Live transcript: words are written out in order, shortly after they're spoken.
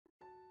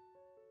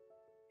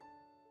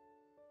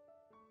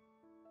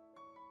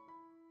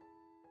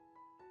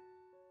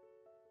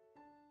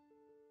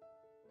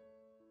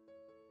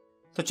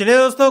तो चलिए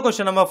दोस्तों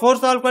क्वेश्चन नंबर 4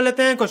 सॉल्व कर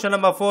लेते हैं। क्वेश्चन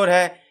नंबर 4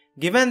 है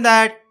given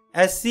that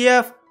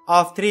HCF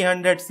of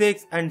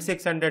 306 and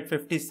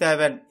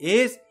 657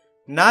 is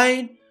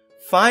 9.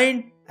 Find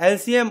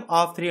LCM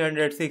of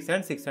 306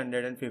 and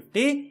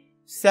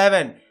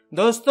 657.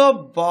 दोस्तों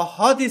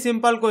बहुत ही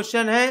सिंपल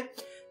क्वेश्चन है,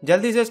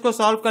 जल्दी से इसको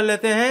सॉल्व कर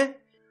लेते हैं।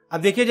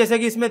 अब देखिए जैसे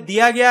कि इसमें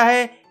दिया गया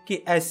है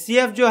कि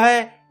HCF जो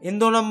है इन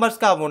दो नंबर्स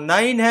का वो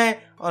 9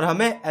 है और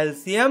हमें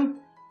LCM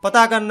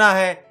पता करना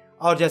है।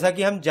 और जैसा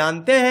कि हम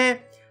जानते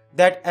हैं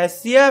that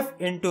HCF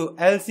into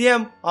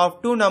LCM of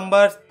two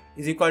numbers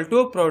is equal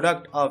to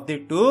product of the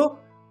two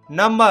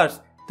numbers।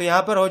 तो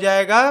यहां पर हो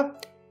जाएगा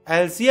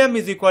LCM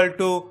is equal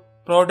to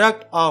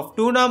product of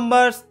two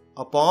numbers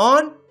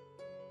upon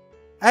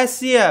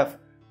HCF।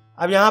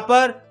 अब यहां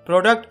पर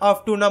product of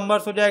two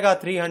numbers हो जाएगा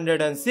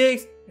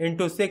 306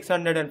 into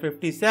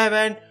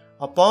 657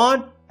 upon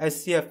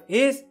HCF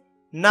is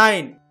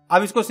 9। अब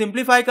इसको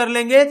सिंप्लीफाई कर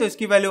लेंगे तो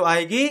इसकी वैल्यू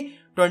आएगी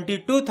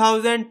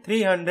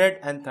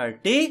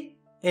 22,338।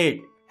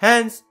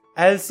 Hence,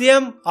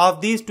 LCM of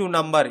these two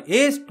numbers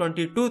is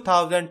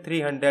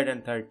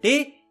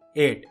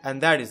 22,338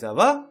 and that is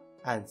our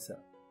answer.